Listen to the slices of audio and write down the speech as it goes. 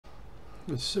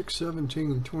It's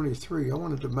 6/17/23. I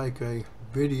wanted to make a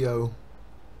video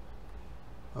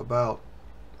about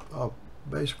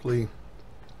basically,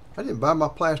 I didn't buy my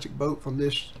plastic boat from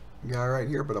this guy right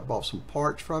here, but I bought some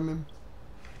parts from him.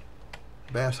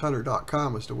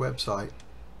 BassHunter.com is the website,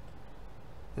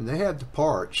 and they have the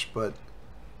parts. But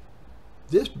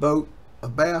this boat, a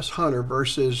Bass Hunter,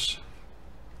 versus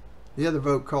the other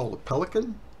boat called a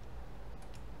Pelican.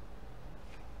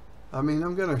 I mean,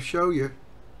 I'm going to show you.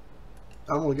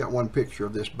 I only got one picture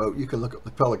of this boat. You can look at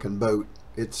the Pelican boat.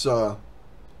 It's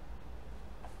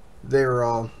they're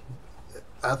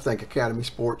I think Academy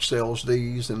Sports sells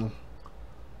these, and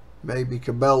maybe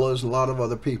Cabela's, and a lot of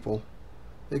other people.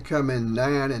 They come in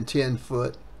 9 and 10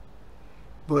 foot.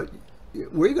 But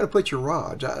where are you going to put your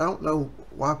rods? I don't know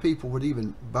why people would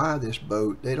even buy this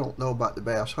boat. They don't know about the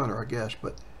Bass Hunter, I guess.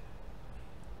 But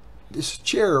this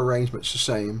chair arrangement's the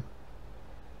same.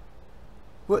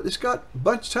 But it's got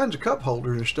tons of cup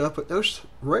holders and stuff, but those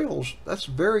rails, that's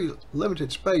very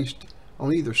limited space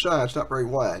on either side. It's not very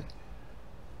wide.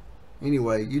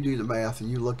 Anyway, you do the math and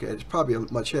you look at it. It's probably a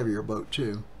much heavier boat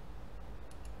too.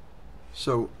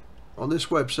 So on this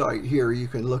website here, you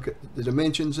can look at the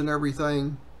dimensions and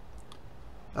everything.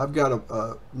 I've got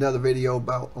another video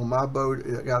about on my boat.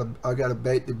 I got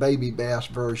the baby bass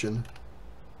version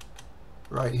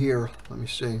right here. Let me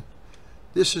see.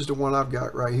 This is the one I've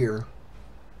got right here.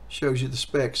 Shows you the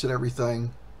specs and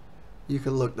everything. You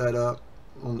can look that up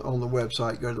on the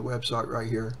website. Go to the website right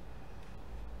here.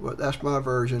 Well, that's my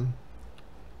version.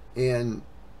 And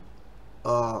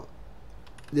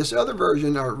this other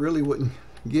version I really wouldn't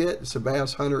get. It's a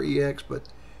Bass Hunter EX, but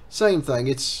same thing.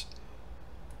 It's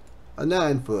a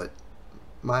 9 foot.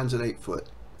 Mine's an 8 foot.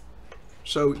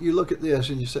 So you look at this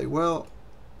and you say, well,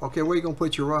 okay, where are you going to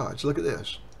put your rods? Look at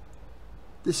this.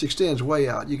 This extends way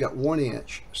out. You got 1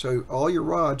 inch. So all your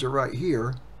rods are right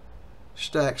here,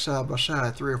 stacked side by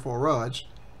side, 3 or 4 rods.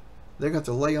 They got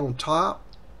to lay on top.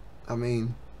 I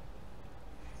mean,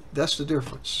 that's the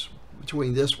difference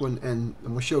between this one and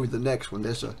we'll show you the next one.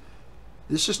 This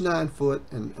is 9 foot,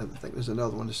 and I think there's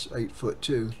another one that's 8 foot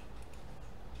too.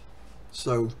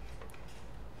 So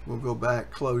we'll go back,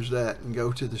 close that, and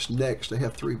go to this next. They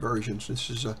have 3 versions.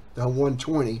 This is the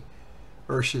 120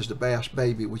 versus the Bass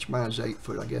Baby, which mine's 8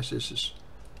 foot. I guess this is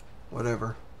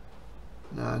whatever,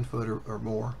 9 foot or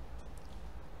more.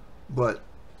 But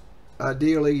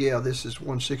ideally, yeah, this is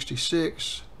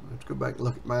 166. Let's go back and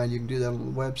look at mine. You can do that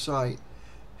on the website.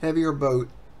 Heavier boat,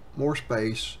 more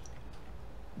space,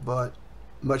 but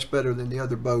much better than the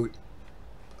other boat.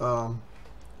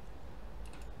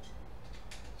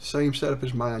 Same setup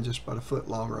as mine, just about a foot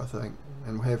longer, I think,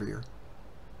 and heavier.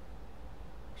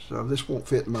 So this won't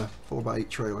fit in my 4x8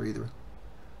 trailer either.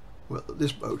 Well,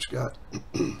 this boat's got,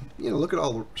 you know, look at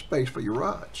all the space for your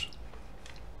rods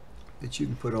that you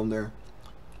can put on there.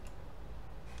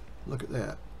 Look at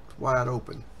that, it's wide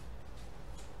open.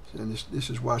 And this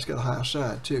is why it's got a high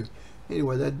side too.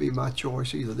 Anyway, that'd be my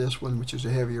choice, either this one, which is a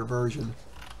heavier version,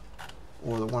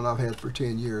 or the one I've had for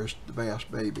 10 years, the Bass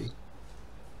Baby,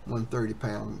 130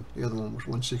 pound. The other one was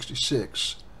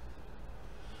 166.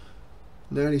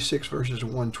 96 versus a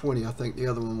 120, I think the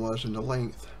other one was, in the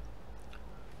length.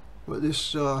 But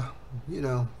this, you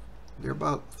know, they're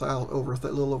about a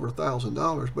little over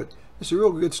 $1,000, but it's a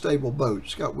real good stable boat.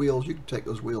 It's got wheels. You can take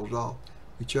those wheels off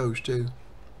if you chose to.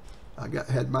 I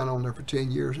had mine on there for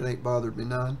 10 years. It ain't bothered me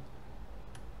none.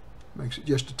 Makes it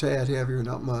just a tad heavier,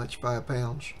 not much, 5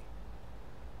 pounds.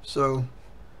 So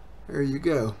there you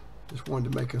go. Just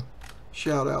wanted to make a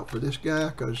shout out for this guy,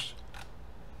 because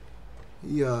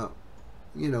he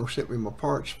you know, sent me my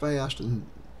parts fast and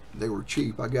they were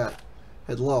cheap. I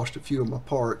had lost a few of my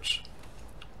parts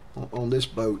on this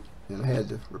boat, and I had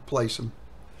to replace them.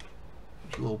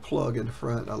 There's a little plug in the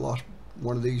front. I lost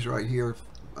one of these right here.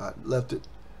 I left it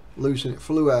loose and it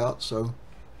flew out. So,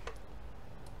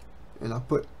 and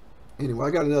anyway,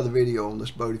 I got another video on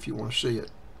this boat if you want to see it.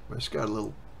 But it's got a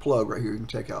little plug right here you can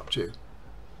take out too.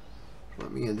 So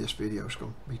let me end this video. It's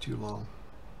going to be too long.